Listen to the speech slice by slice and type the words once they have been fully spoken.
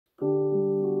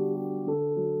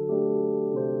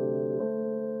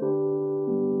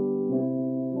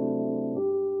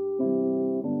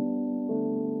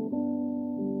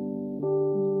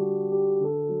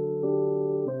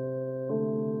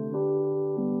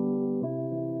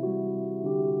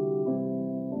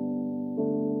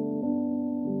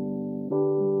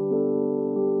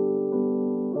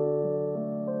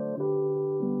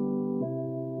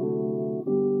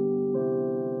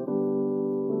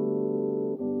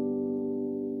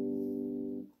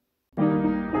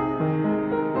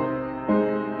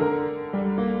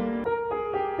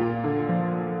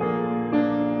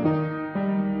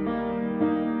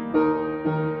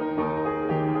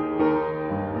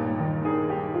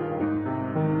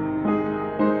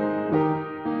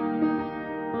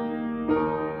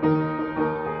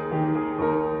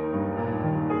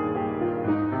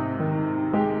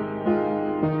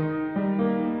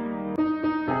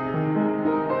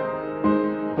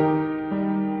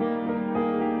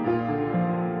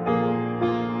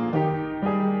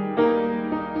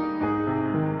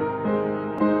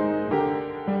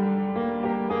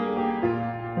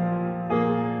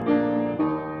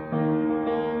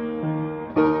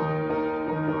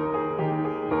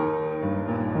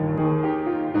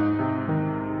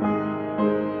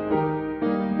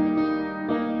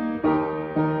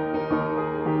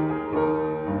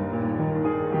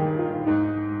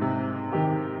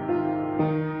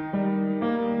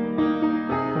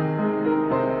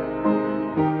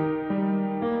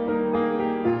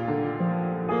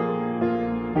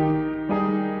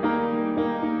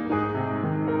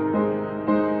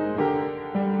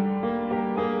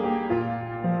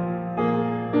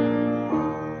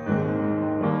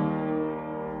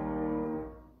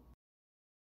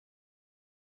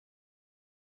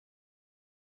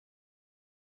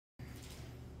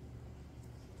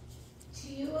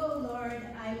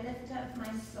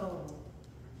soul.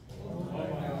 O my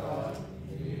God,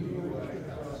 in you I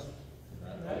trust.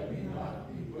 Let me not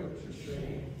be put to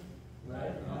shame.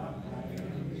 Let not my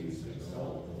enemies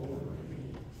exult over me.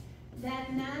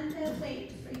 Let none that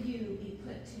wait for you be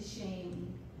put to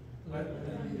shame. Let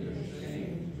them be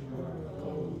ashamed who are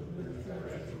clothed with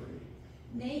treachery.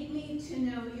 Make me to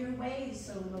know your ways,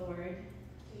 O Lord.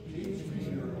 Teach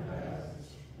me your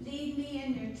paths. Lead me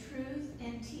in your truth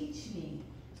and teach me.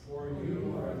 For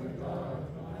you are the God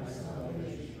of my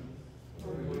salvation.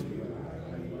 For you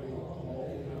I will all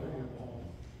day long.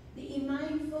 Be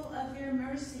mindful of your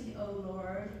mercy, O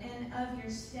Lord, and of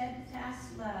your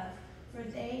steadfast love, for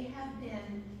they have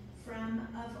been from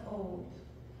of old.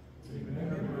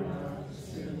 Remember not the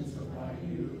sins of my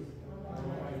youth, or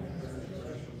my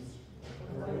transgressions.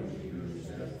 According to your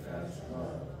steadfast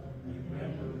love,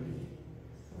 remember me.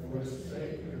 For the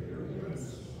sake of your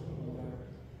goodness, O Lord.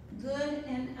 Good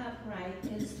and upright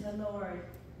is the Lord.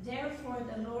 Therefore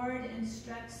the Lord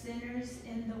instructs sinners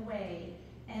in the way,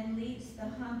 and leads the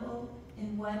humble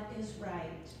in what is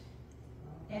right,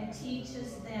 and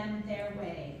teaches them their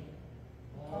way.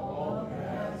 All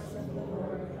paths of the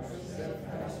Lord are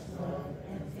steadfast love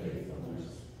and faithfulness,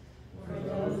 for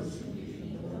those who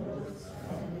keep the Lord's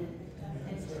covenant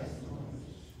and testimonies.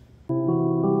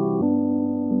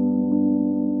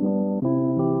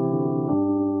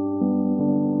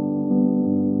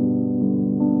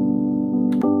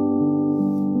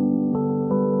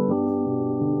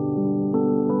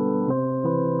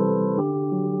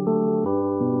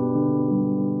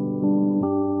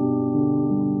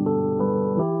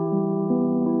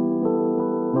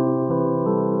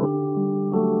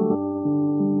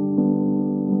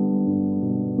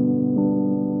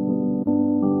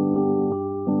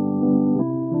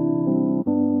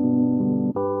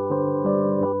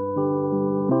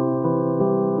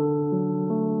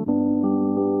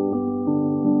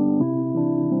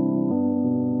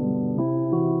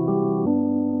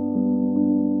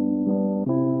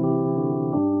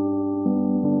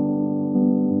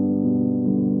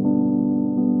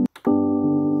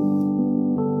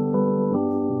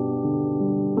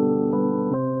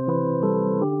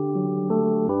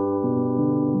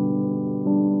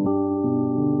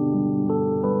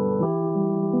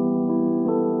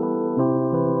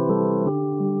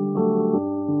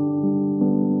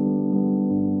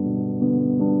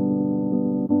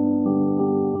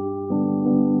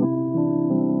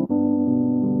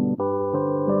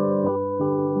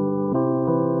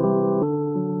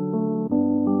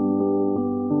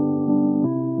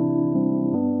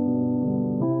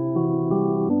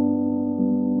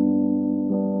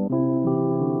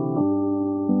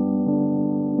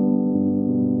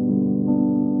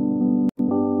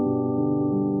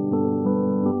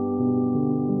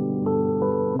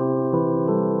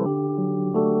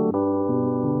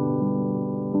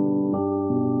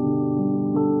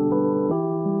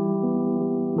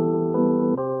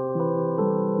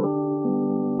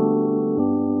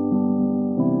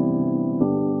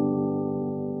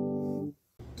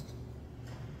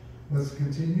 Let's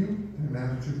continue in an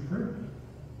attitude of prayer.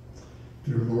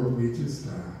 Dear Lord, we just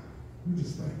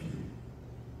thank you.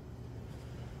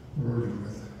 Lord,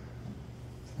 with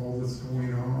all that's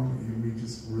going on, and we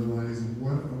just realize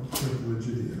what a privilege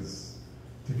it is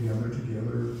to gather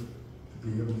together, to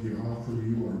be able to offer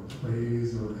you our praise,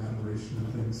 our adoration, and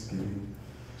thanksgiving.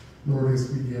 Lord,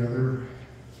 as we gather,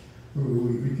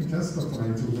 we can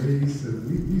testify to ways that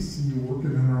we see you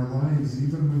working in our lives,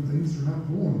 even when things are not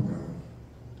going well.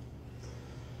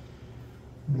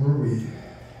 Lord,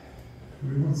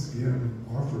 we once again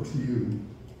offer to you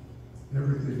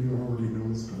everything you already know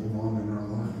is going on in our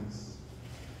lives.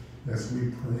 As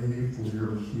we pray for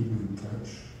your healing touch,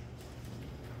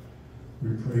 we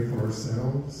pray for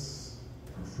ourselves,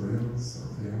 our friends,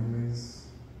 our families.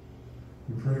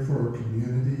 We pray for our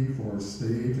community, for our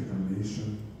state and our nation.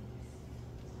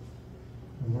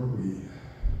 And Lord,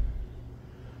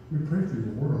 we pray for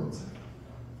your world.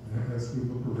 And as we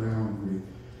look around, we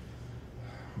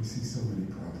see so many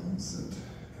problems,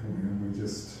 and we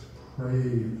just pray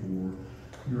for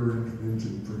your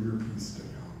intervention, for your peace to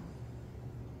come.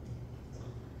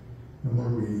 And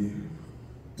Lord,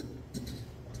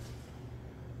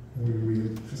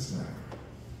 we just,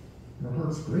 our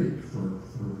hearts break for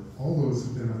all those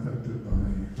who've been affected by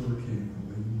Hurricane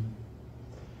Helene.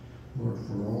 Lord,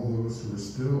 for all those who are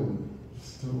still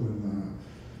in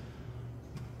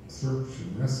the search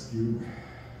and rescue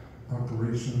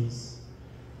operations.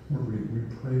 Lord, we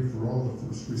pray for all the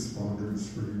first responders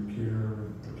for your care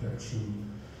and protection,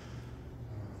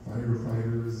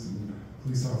 firefighters and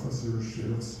police officers,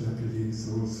 sheriff's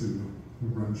deputies, those who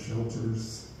run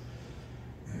shelters,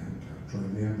 and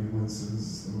drive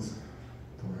ambulances, those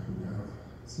who have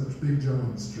such big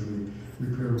jobs to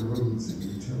repair roads and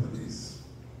utilities.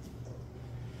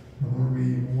 Lord,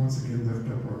 we once again lift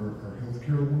up our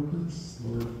healthcare workers.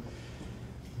 Lord,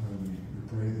 we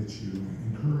pray that you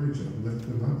encourage and lift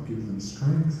them up, give them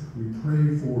strength. We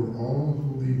pray for all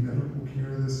who need medical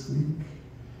care this week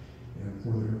and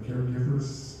for their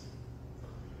caregivers.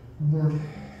 Lord,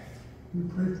 we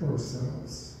pray for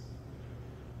ourselves.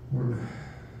 Lord,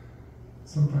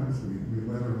 sometimes we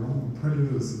let our own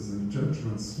prejudices and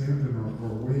judgments stand in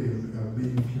our way of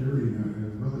being carried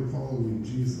and really following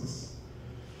Jesus.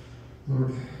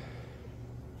 Lord,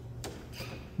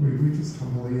 we just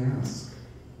humbly ask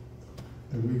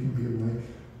that we can be like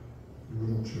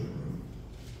little children,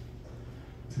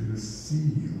 to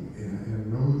see you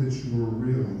and know that you are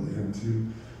real and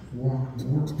to walk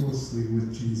more closely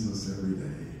with Jesus every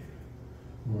day.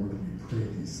 Lord, we pray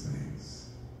these things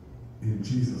in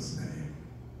Jesus' name.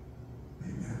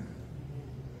 Amen.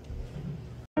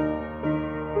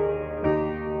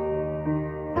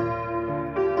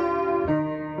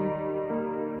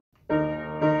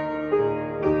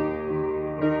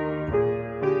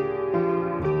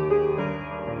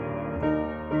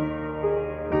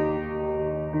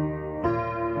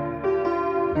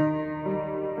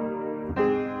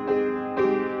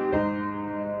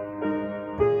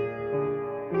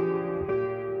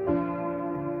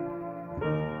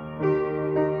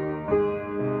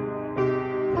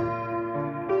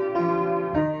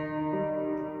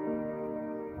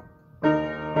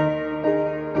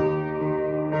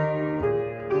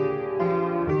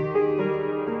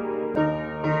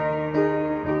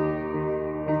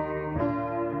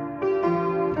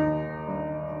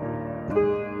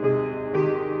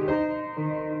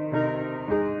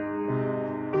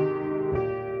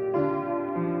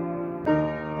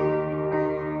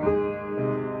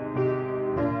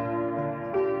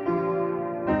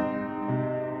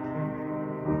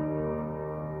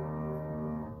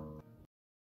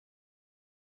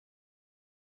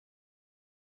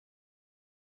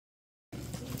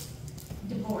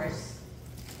 Divorce.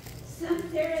 Some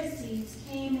Pharisees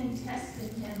came and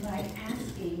tested him by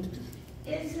asking,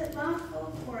 "Is it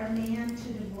lawful for a man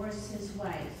to divorce his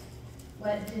wife?"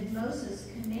 "What did Moses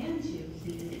command you?"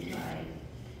 he replied.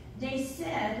 They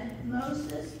said,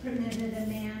 "Moses permitted a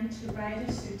man to write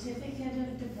a certificate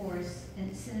of divorce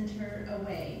and send her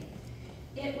away.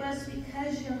 It was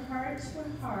because your hearts were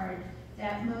hard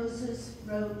that Moses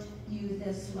wrote you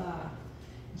this law."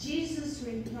 Jesus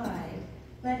replied,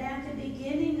 "But at the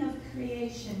beginning of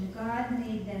creation, God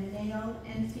made them male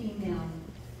and female.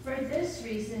 For this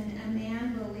reason, a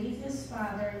man will leave his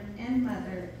father and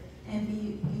mother and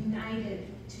be united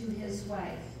to his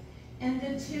wife, and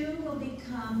the two will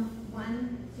become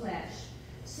one flesh.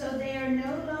 So they are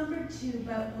no longer two,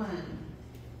 but one.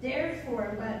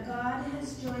 Therefore, what God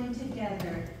has joined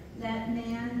together, let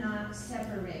man not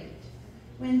separate."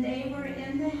 When they were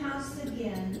in the house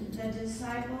again, the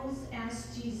disciples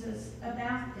asked Jesus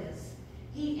about this.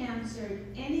 He answered,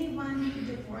 "Anyone who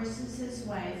divorces his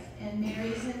wife and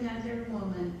marries another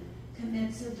woman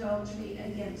commits adultery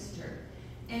against her.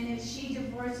 And if she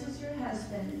divorces her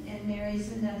husband and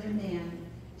marries another man,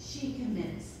 she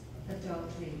commits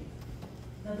adultery."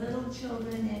 The little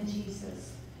children and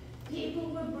Jesus.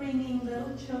 People were bringing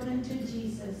little children to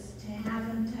Jesus to have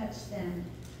him touch them,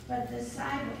 but the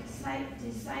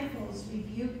disciples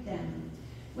rebuked them.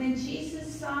 When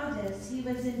Jesus saw this, he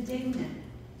was indignant.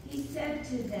 He said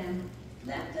to them,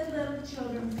 "Let the little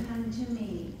children come to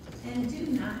me, and do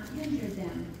not hinder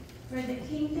them, for the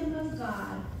kingdom of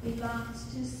God belongs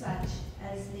to such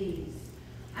as these.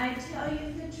 I tell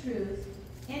you the truth,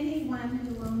 anyone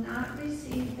who will not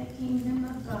receive the kingdom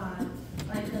of God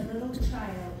like a little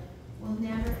child will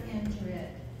never enter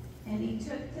it." And he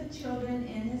took the children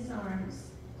in his arms,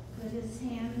 put his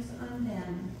hands on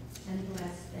them, and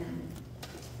blessed them.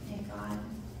 May God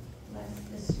bless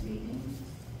this reading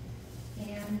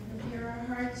and prepare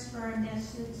our hearts for our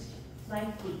message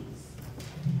like these.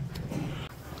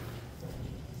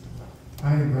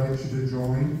 I invite you to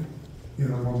join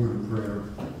in a moment of prayer.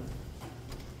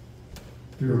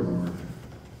 Dear Lord,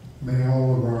 may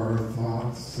all of our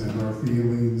thoughts and our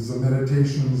feelings, the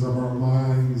meditations of our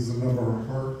minds and of our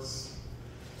hearts,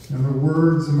 and the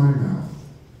words of my mouth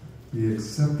be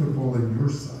acceptable in your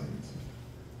sight,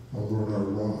 O Lord, our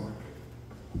rock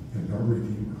and our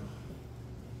Redeemer.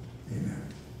 Amen.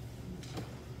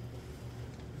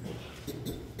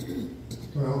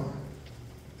 Well,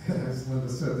 as Linda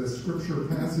said, this scripture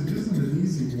passage isn't an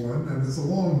easy one, and it's a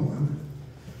long one.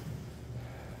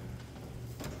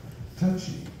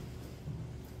 Touchy.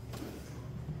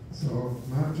 So,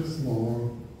 not just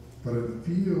long, but at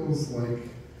feels like,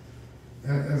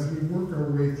 as we work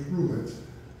our way through it,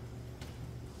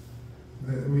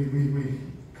 that we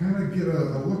kind of get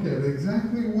a look at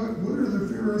exactly what are the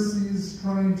Pharisees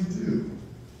trying to do.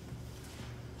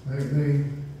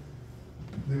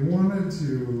 They wanted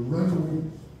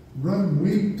to run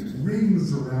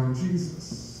rings around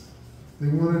Jesus. They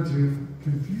wanted to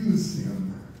confuse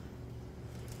him.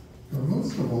 But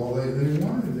most of all, they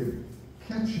wanted to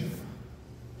catch him.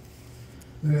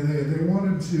 They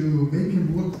wanted to make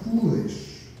him look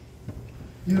foolish.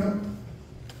 You know,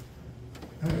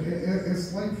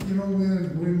 it's like, you know,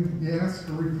 when you ask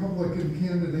a Republican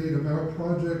candidate about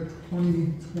Project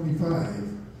 2025,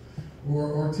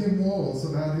 or Tim Walz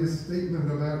about his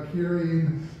statement about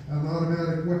carrying an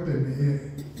automatic weapon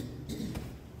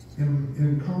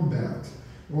in combat,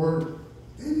 or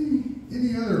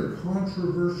any other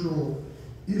controversial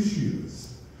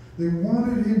issues. They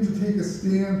wanted him to take a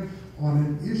stand on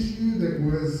an issue that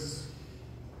was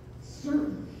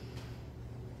certain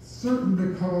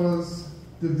to cause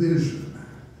division,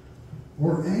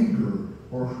 or anger,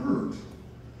 or hurt.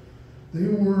 They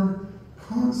were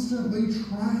constantly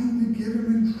trying to get him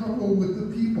in trouble with the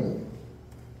people.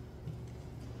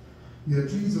 Yet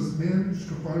Jesus managed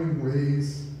to find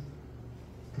ways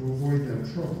to avoid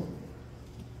that trouble.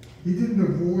 He didn't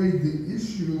avoid the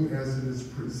issue as it is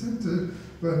presented,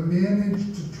 but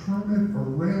managed to turn it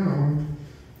around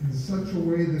in such a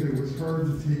way that it was hard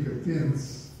to take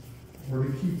offense or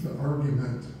to keep the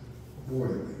argument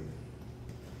boiling.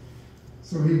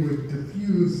 So he would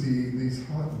diffuse these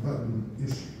hot-button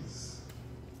issues.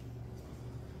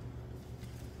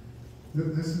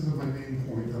 This is my main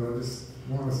point, that I just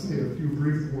want to say a few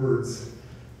brief words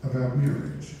about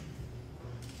marriage.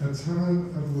 A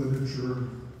ton of literature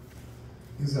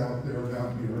is out there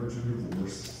about marriage and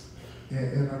divorce,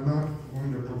 and I'm not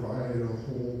going to provide a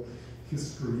whole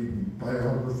history,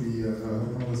 biography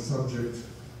on the subject.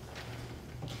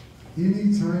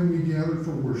 Anytime we gather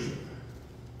for worship,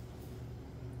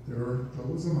 there are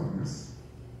those among us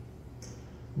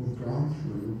who have gone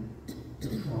through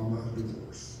the trauma of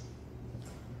divorce.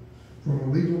 From a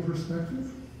legal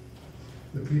perspective,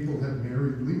 the people have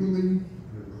married legally,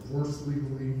 or divorced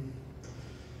legally,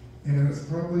 and it's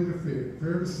probably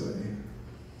fair to say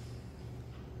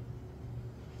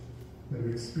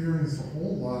they've experienced a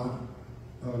whole lot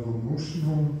of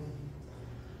emotional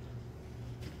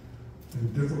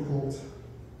and difficult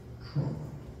trauma.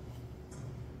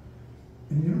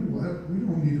 And you know what? We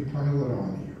don't need to pile it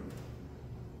on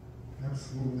here.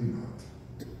 Absolutely not.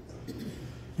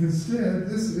 Instead,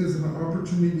 this is an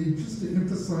opportunity just to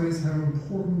emphasize how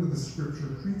important the Scripture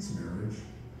treats marriage.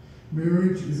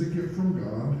 Marriage is a gift from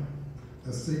God,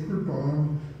 a sacred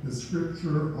bond that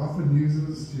Scripture often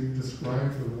uses to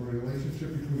describe the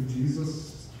relationship between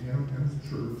Jesus and the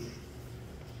church.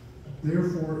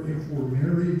 Therefore, if we're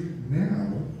married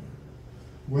now,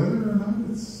 whether or not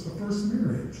it's a first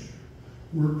marriage,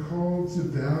 we're called to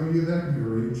value that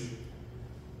marriage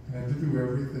and to do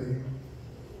everything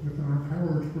within our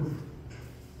power to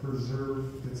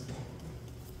preserve its bond.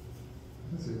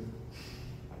 That's it.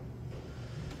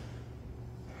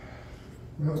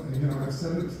 Well, you know, I've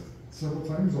said it several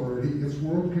times already. It's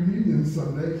World Communion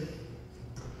Sunday,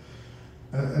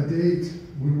 a date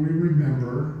when we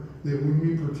remember that when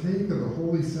we partake of the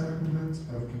holy sacrament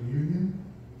of communion,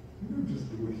 we don't just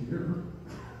do it here.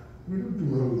 We don't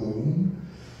do it alone.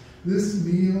 This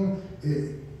meal,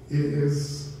 it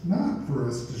is not for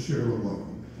us to share alone.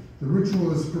 The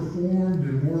ritual is performed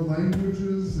in more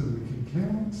languages than we can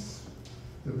count.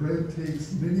 The bread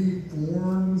takes many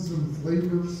forms and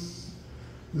flavors.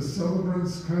 The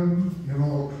celebrants come in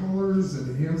all colors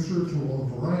and answer to a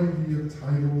variety of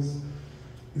titles.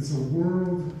 It's a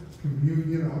world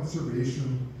communion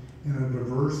observation in a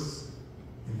diverse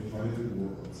and divided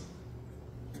world.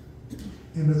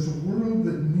 And it's a world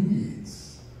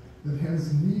that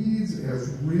has needs as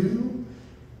real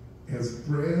as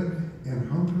bread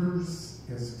and hungers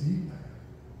as deep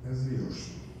as the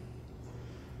ocean.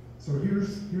 So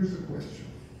here's the question.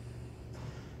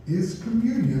 Is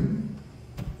communion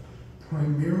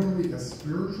primarily a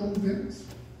spiritual event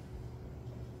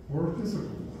or a physical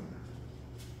one?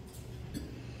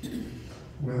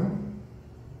 Well,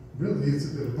 really it's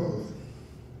a bit of both.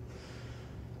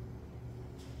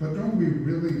 But don't we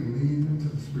really lean into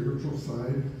the spiritual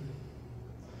side?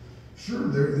 Sure,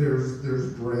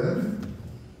 there's bread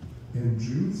and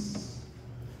juice,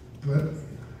 but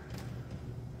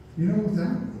you know,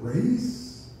 without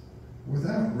grace,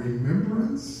 without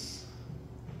remembrance,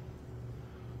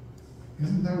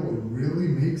 isn't that what really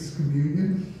makes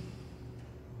communion?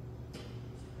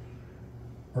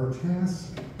 Our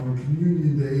task on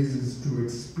communion days is to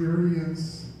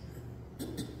experience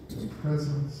the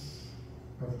presence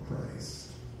of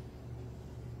Christ.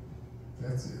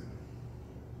 That's it.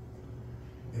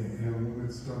 And when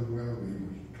it's done well, we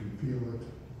can feel it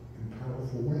in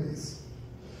powerful ways.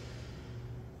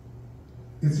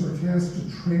 It's our task to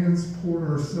transport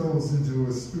ourselves into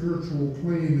a spiritual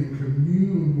plane and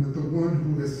commune with the one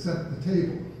who has set the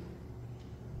table.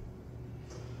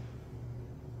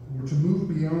 We're to move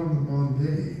beyond the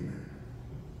mundane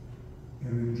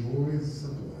and enjoy the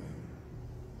sublime.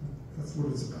 That's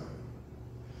what it's about.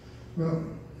 Well,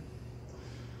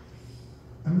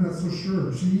 I'm not so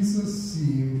sure. Jesus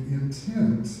seemed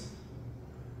intent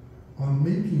on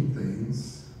making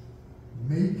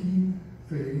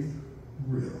faith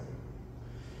real.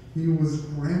 He was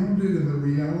grounded in the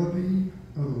reality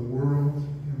of the world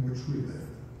in which we live.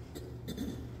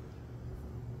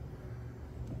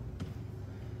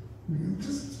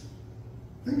 Just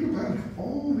think about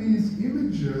all these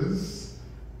images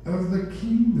of the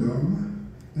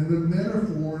kingdom and the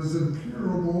metaphors and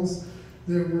parables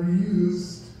that were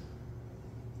used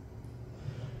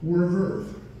were of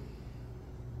earth.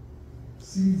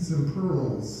 Seeds and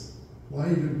pearls,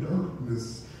 light and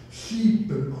darkness, sheep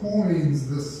and coins,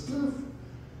 the stuff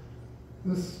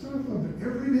of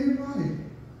everyday life.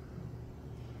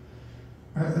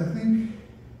 I think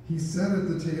he sat at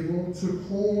the table, took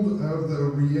hold of the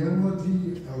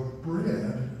reality of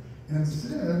bread, and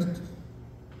said,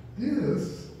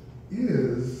 "This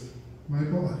is my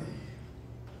body.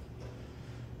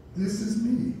 This is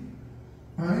me.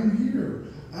 I'm here.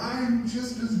 I'm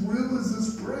just as real as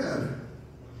this bread."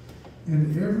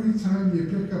 And every time you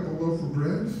pick up a loaf of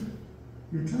bread,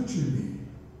 you're touching me,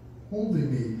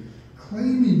 holding me,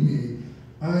 claiming me.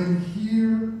 I'm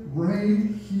here, right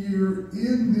here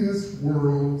in this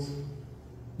world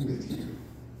with you.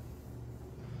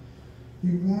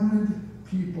 He wanted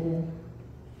people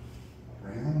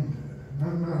grounded,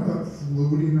 not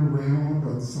floating around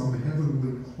on some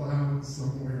heavenly cloud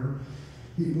somewhere.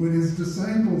 When his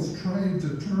disciples tried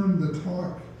to turn the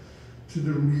talk to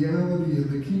the reality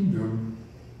of the kingdom,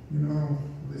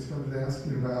 they started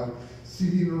asking about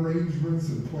seating arrangements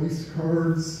and place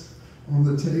cards on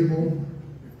the table.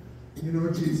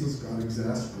 Jesus got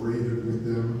exasperated with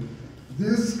them.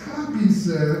 "This cup," he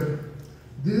said,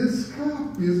 "this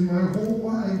cup is my whole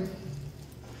life.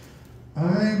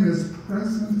 I'm as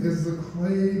present as the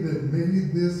clay that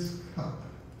made this cup.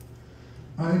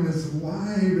 I'm as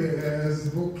live as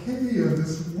the bouquet of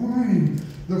this wine,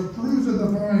 the fruit of the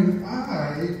vine.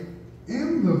 I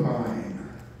am the vine,"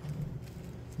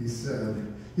 he said.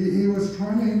 He was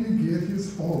trying to get his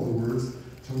followers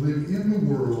to live in the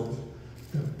world,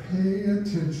 to pay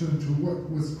attention to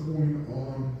what was going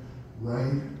on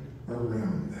right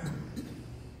around them.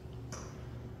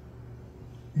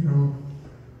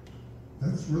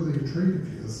 That's really a trait of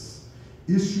his,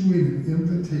 issuing an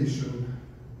invitation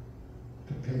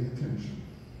to pay attention.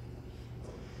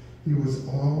 He was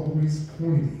always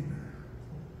pointing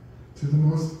to the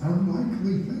most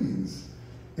unlikely things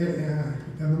and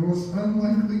the most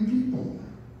unlikely people.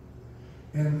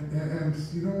 And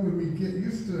when we get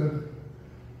used to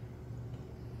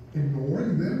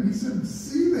ignoring them, he said,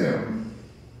 see them.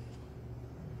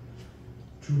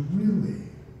 To really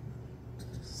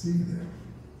see them.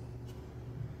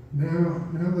 Now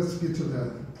let's get to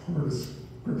that part of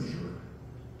Scripture,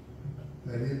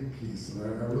 that end piece that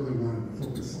I really wanted to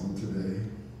focus on today.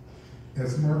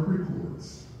 As Mark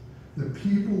records, the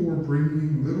people were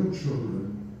bringing little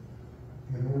children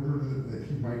in order that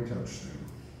he might touch them.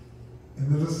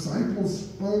 And the disciples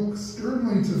spoke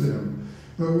sternly to them.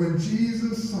 But when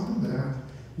Jesus saw that,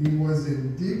 he was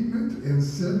indignant and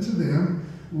said to them,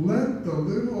 "Let the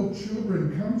little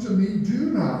children come to me.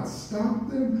 Do not stop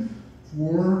them,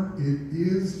 for it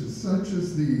is to such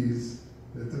as these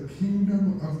that the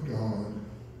kingdom of God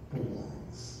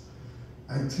belongs.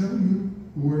 I tell you,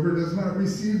 whoever does not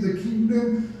receive the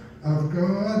kingdom of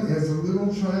God as a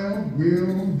little child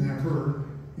will never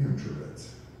enter it."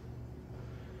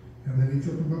 And then he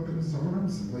took them up in his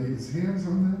arms and laid his hands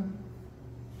on them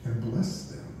and blessed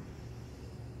them.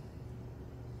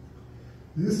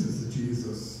 This is the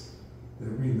Jesus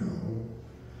that we know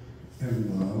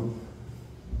and love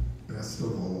best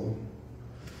of all.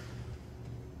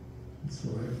 That's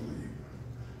what I believe.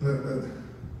 But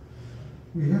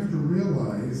we have to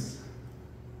realize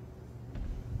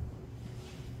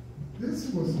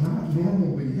this was not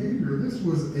normal behavior. This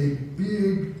was a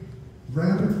big,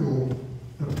 radical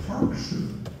departure.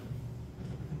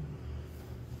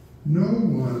 No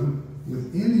one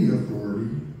with any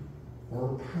authority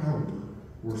or power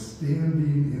or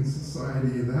standing in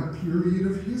society in that period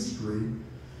of history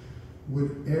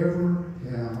would ever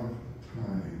have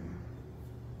time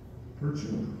for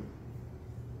children.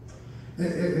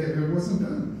 It wasn't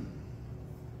done.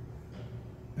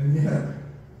 And yet,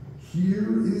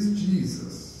 here is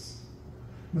Jesus,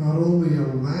 not only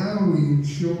allowing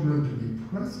children to be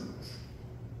present,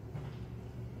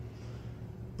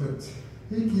 but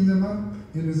taking them up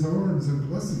in his arms and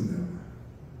blessing them.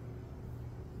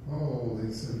 Oh,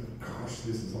 they said, gosh,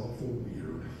 this is awful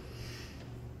weird.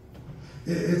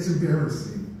 It's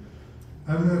embarrassing.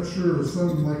 I'm not sure.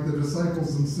 Some, like the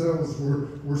disciples themselves,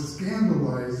 were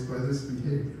scandalized by this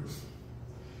behavior.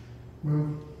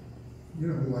 Well, you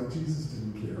know, like Jesus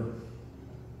didn't care.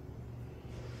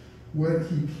 What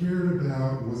he cared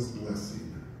about was blessing.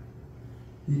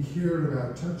 He cared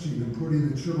about touching and putting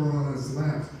the children on his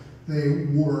lap. They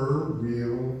were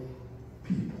real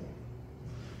people,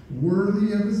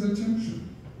 worthy of his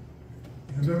attention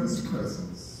and of his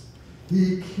presence.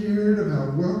 He cared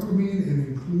about welcoming and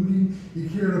including. He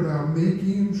cared about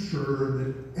making sure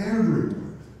that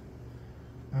everyone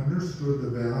understood the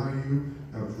value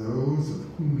of those of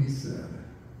whom he said,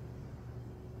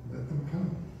 let them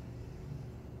come.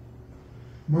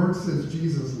 Mark says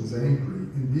Jesus was angry,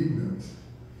 indignant.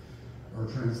 Our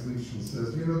translation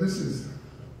says, you know, this is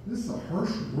a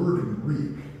harsh word in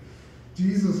Greek.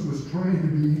 Jesus was trying to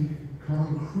be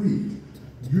concrete.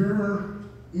 You're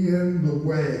in the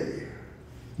way,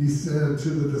 he said to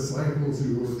the disciples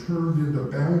who were turned into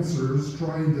bouncers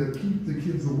trying to keep the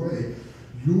kids away.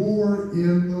 You're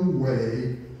in the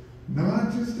way,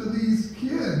 not just of these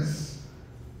kids,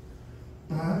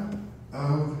 but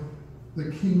of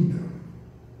the kingdom.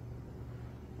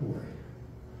 Boy,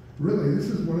 really, this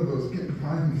is one of those get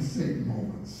behind me, Satan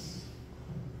moments.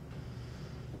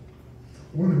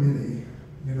 One of many,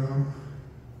 you know.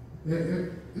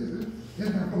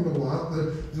 It happened a lot.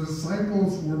 The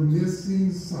disciples were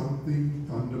missing something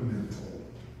fundamental.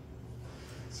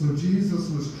 So Jesus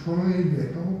was trying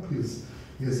to help his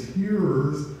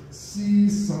hearers see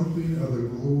something of the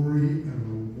glory and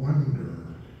the wonder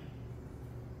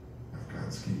of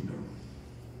God's kingdom.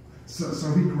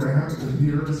 So he grabbed the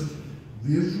nearest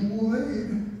visual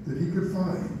aid that he could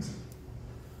find.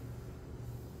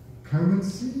 Come and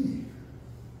see,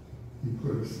 he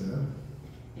could have said.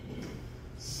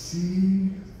 See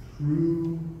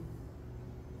through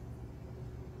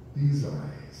these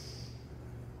eyes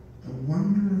the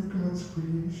wonder of God's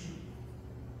creation.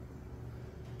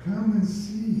 Come and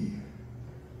see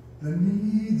the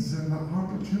needs and the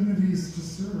opportunities to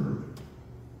serve,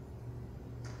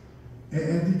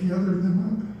 and to gather them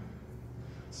up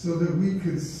so that we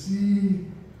could see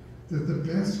that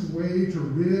the best way to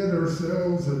rid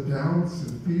ourselves of doubts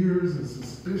and fears and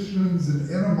suspicions and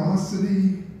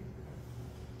animosity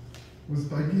was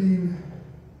by getting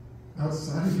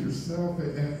outside of yourself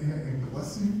and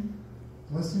blessing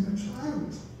a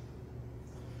child,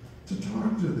 to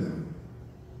talk to them,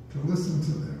 to listen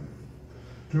to them,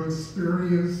 to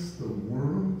experience the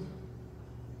world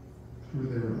through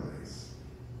their eyes.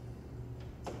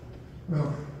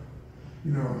 Well,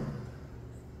 you know,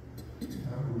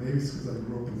 maybe it's because I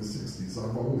grew up in the 60s.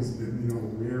 I've always been, you know,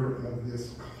 aware of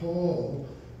this call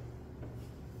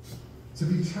to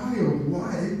be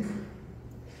childlike,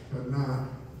 but not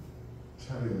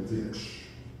childish.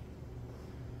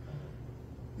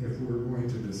 If we're going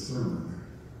to discern,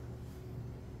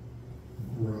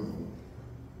 grow,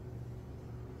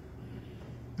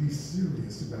 be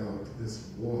serious about this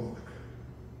walk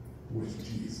with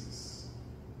Jesus.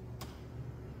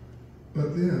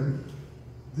 But then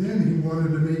he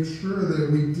wanted to make sure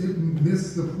that we didn't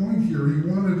miss the point here. He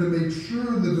wanted to make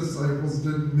sure the disciples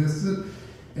didn't miss it,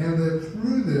 and that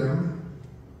through them,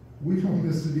 we don't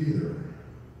miss it either.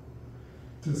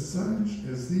 To such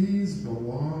as these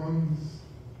belongs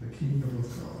the kingdom of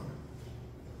God.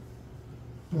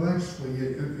 Well, actually,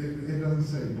 it doesn't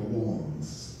say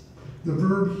belongs. The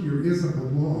verb here isn't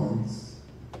belongs.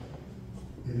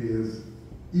 It is.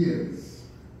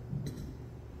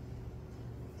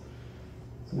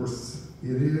 For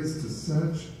it is to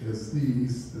such as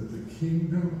these that the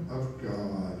kingdom of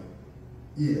God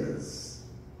is.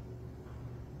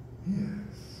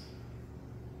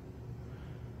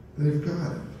 They've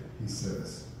got it, he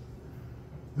says.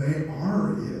 They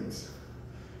are it.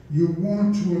 You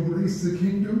want to embrace the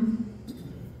kingdom?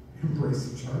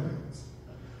 Embrace a child.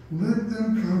 Let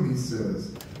them come, he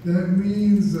says. That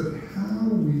means that how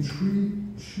we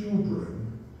treat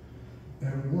children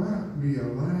and what we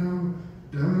allow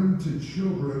done to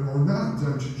children or not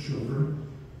done to children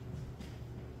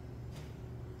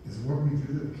is what we do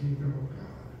to the kingdom of God.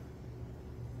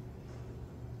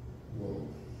 Whoa.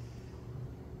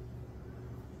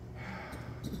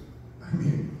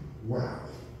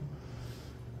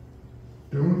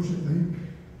 Don't you think?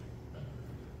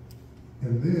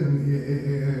 And then,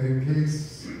 in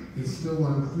case it's still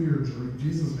unclear,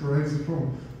 Jesus drives it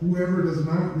home. Whoever does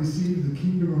not receive the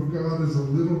kingdom of God as a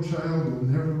little child will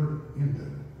never enter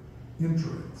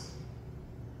it.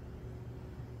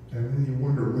 And then you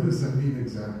wonder, what does that mean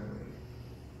exactly?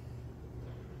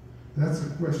 That's a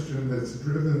question that's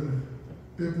driven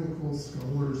biblical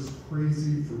scholars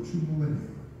crazy for 2 millennia.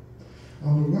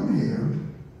 On the one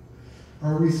hand,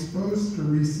 are we supposed to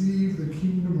receive the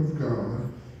kingdom of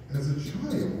God as a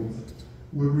child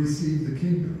would receive the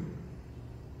kingdom?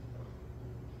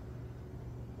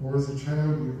 Or as a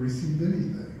child would receive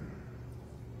anything?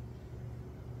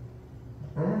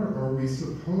 Or are we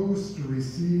supposed to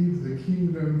receive the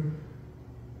kingdom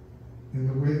in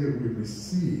the way that we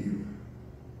receive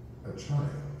a child?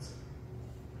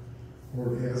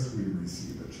 Or as we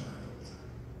receive a child?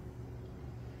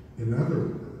 In other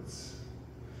words,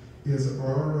 is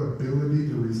our ability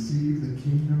to receive the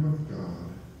kingdom of God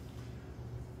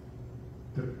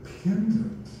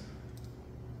dependent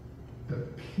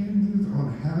on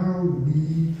how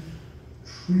we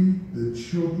treat the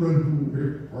children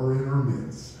who are in our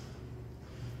midst,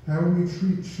 how we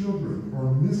treat children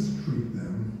or mistreat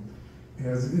them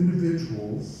as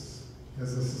individuals,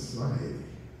 as a society.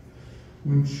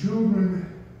 When children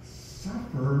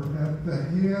suffer at the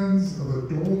hands of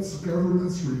adults,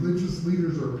 governments, religious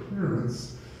leaders, or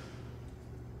parents,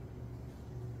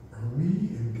 are we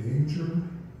in danger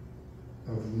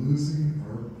of losing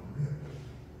our grip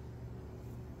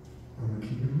on the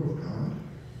kingdom of God?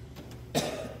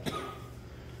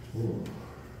 Oh,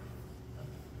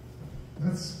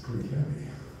 that's pretty heavy.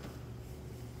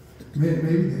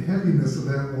 Maybe the heaviness of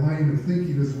that line of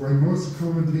thinking is why most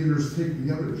commentators take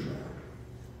the other track.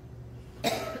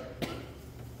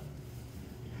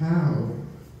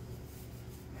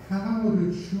 How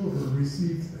do children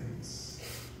receive things?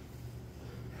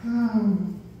 How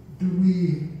do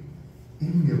we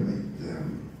emulate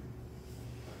them?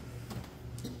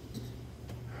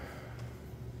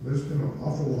 There's been an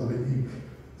awful lot of ink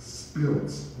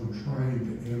spilt on trying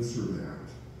to answer that.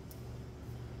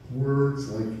 Words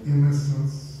like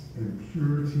innocence and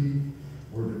purity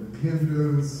or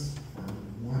dependence or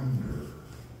wonder,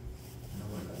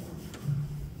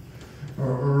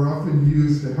 are often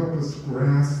used to help us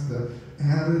grasp the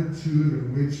attitude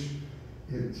in which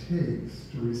it takes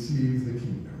to receive the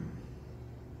kingdom.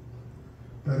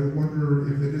 But I wonder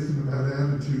if it isn't about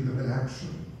attitude but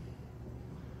action.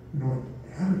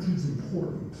 Attitude's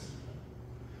important.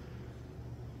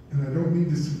 And I don't mean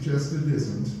to suggest it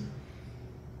isn't.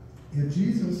 Yet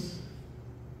Jesus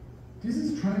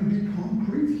is trying to be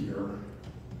concrete here,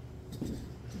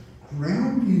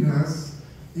 grounding us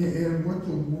in what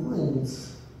the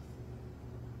world's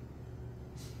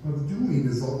of doing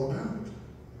is all about.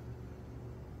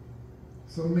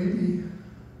 So maybe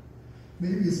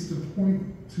it's to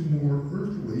point to more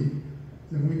earthly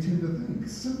than we tend to think,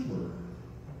 simpler.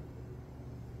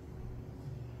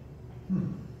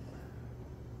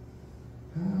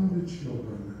 How do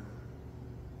children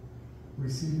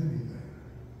receive anything?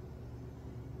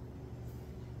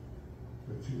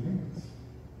 With 2 hands.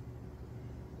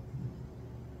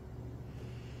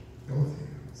 Both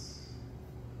hands.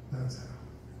 That's how.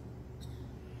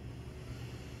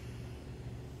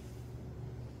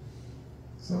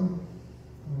 So,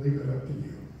 I'll leave it up to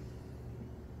you.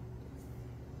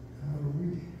 How do we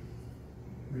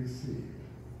receive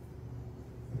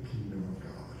the kingdom of God?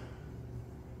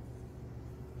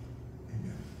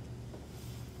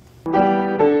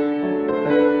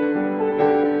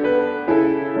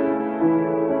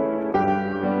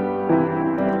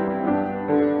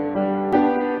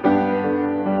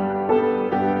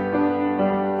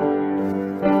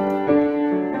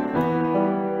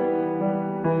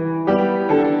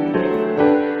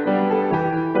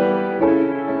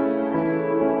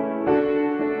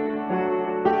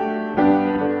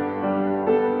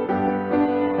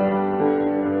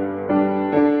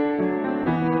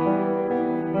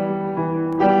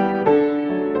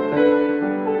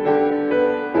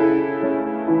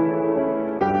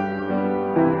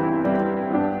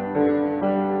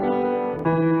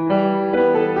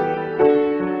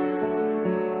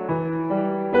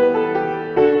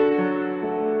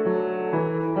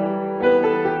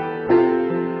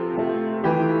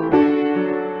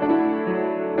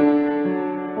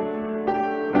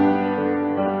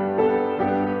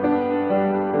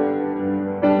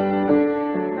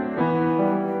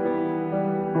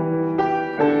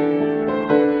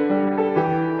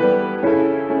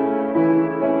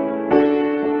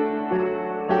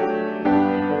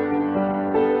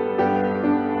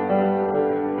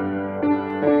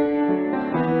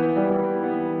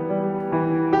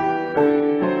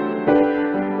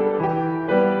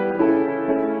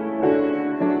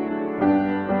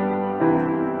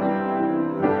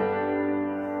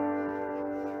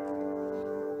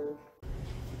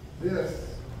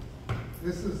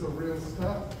 This is the real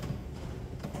stuff.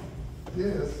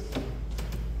 This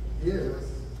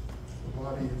is the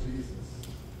body of Jesus.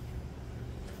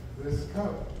 This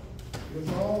cup is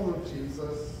all of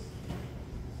Jesus.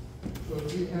 So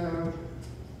we have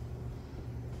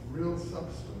real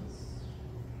substance.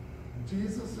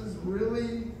 Jesus is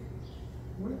really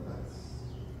with us.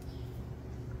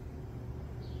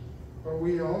 But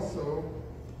we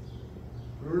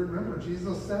remember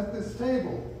Jesus set this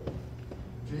table.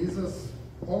 Jesus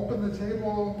opened the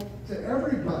table to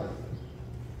everybody.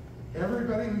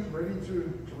 Everybody who's ready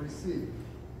to receive.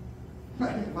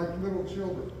 Like little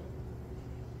children.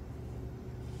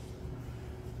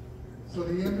 So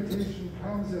the invitation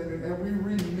comes in and we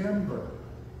remember.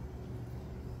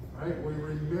 Right? We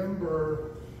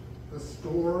remember the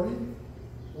story.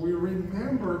 We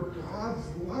remember God's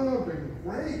love and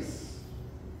grace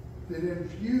that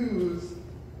infuse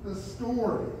the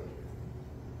story.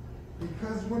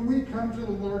 Because when we come to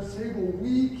the Lord's table,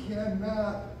 we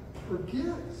cannot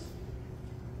forget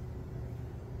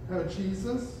how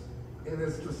Jesus and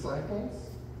his disciples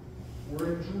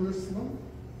were in Jerusalem.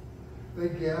 They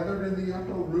gathered in the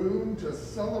upper room to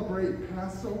celebrate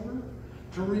Passover,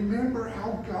 to remember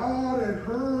how God had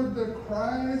heard the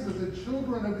cries of the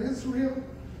children of Israel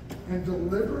and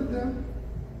delivered them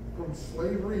from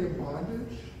slavery and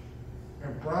bondage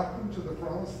and brought them to the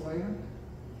promised land.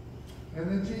 And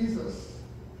then Jesus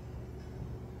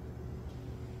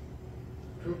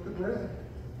took the bread.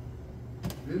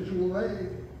 Visual aid.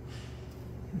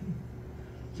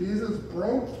 Jesus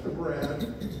broke the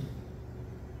bread,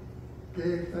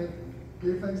 gave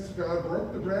thanks to God,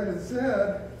 broke the bread and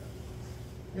said,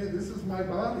 hey, this is my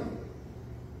body.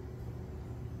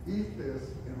 Eat this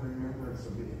in remembrance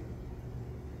of me.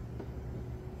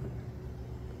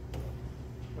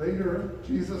 Later,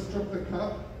 Jesus took the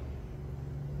cup,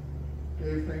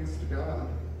 gave thanks to God,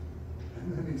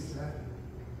 and then he said,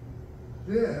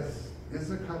 this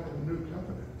is a cup of new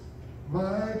covenant.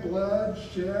 My blood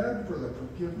shed for the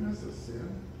forgiveness of sin.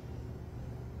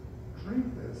 Drink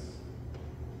this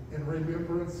in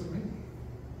remembrance of me.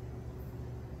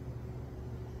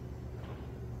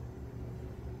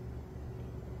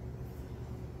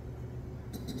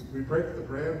 We break the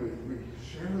bread, we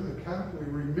share the cup, we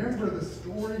remember the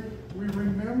story, we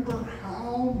remember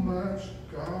how much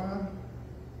God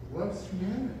loves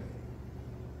humanity.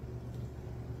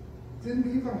 Didn't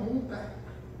even hold back.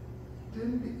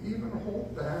 Didn't even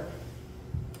hold back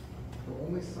the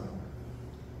only Son.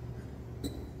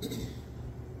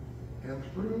 And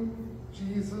through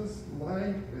Jesus'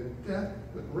 life and death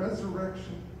and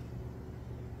resurrection,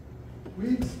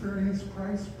 we experience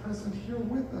Christ present here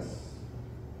with us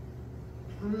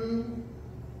through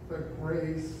the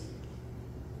grace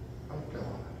of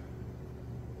God.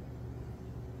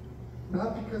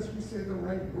 Not because we say the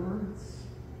right words,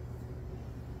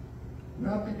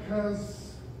 not because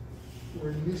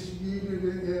we're initiated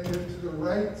into the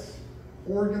right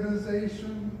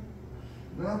organization,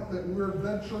 not that we're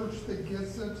the church that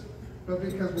gets it, but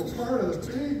because we're part of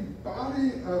the big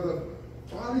body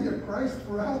of Christ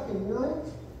throughout the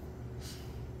world,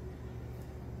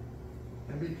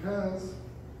 and because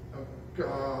of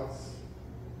God's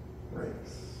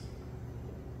grace.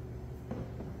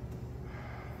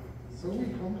 So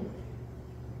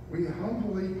we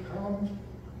humbly come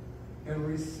and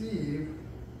receive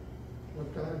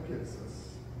what God gives us.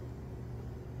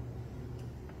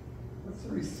 Let's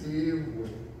receive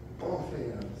with both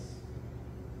hands,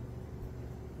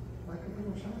 like a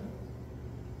little child.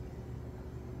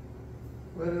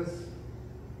 Let us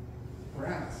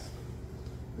grasp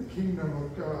the kingdom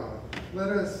of God. Let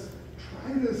us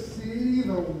try to see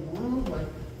the world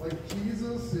like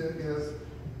Jesus is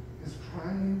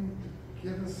trying to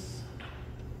get us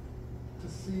to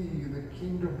see the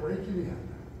kingdom breaking in.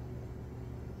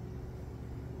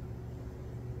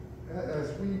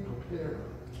 As we prepare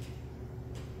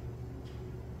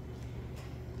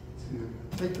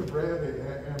to take the bread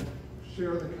and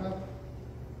share the cup,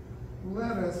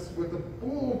 let us, with the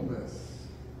boldness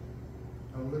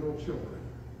of little children,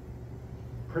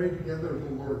 pray together the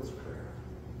Lord's Prayer.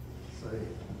 Say,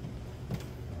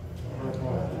 Our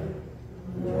Father,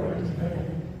 who art in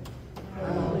heaven,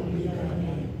 hallowed be thy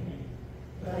name.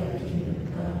 Thy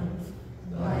kingdom come,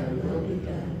 thy will be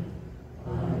done,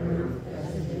 on earth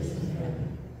as it is in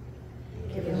heaven.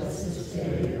 Give us this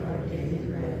day our daily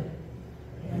bread,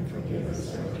 and forgive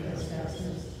us our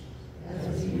trespasses,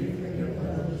 as we forgive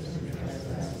those who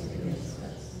trespass against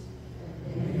us.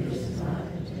 And lead us not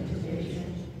into temptation,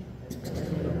 but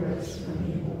deliver us from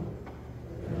evil.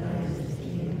 For thine is the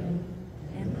kingdom,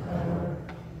 and power,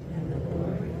 and the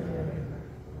glory forever.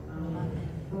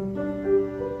 Amen.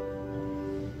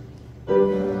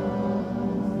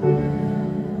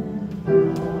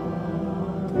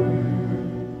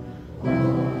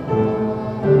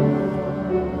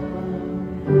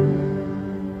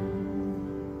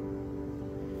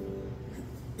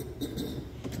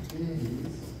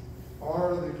 These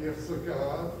are the gifts of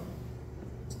God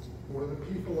for the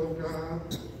people of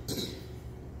God.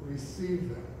 Receive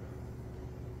them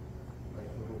like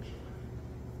little children.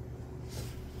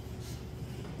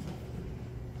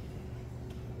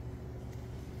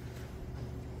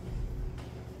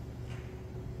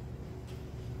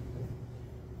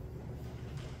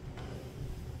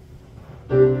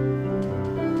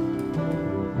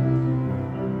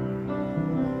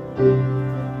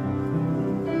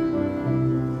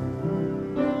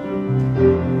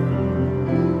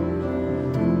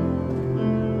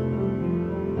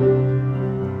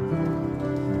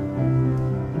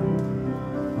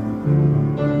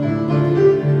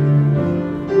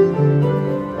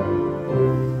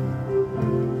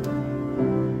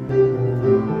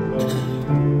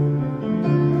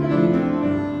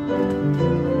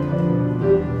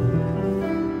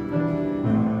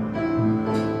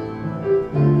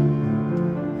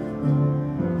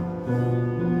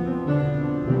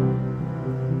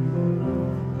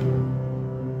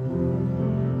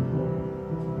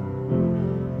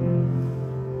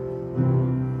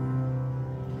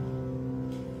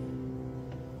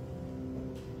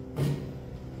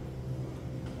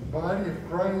 Body of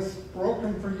Christ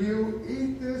broken for you,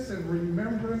 eat this in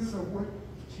remembrance of what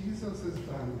Jesus has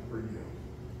done for you.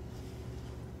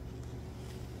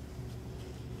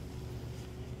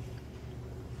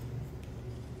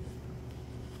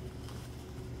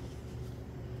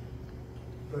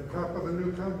 The cup of the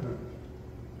new covenant,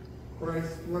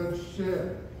 Christ's blood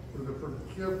shed for the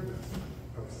forgiveness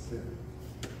of sin.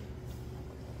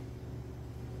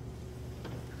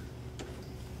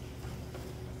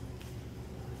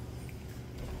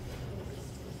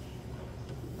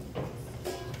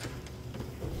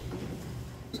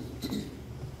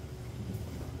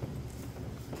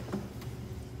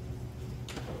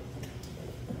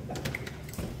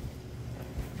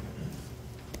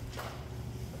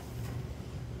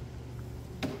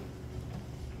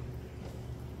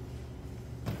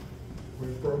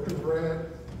 We've broken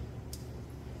bread,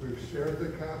 we've shared the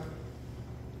cup,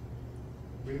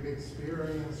 we've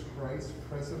experienced Christ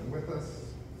present with us.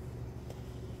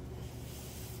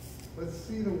 Let's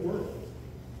see the world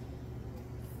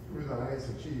through the eyes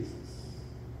of Jesus.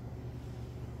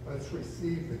 Let's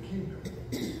receive the kingdom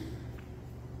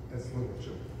as little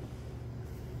children.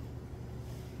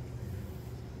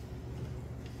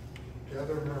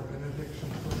 Gather in our benediction.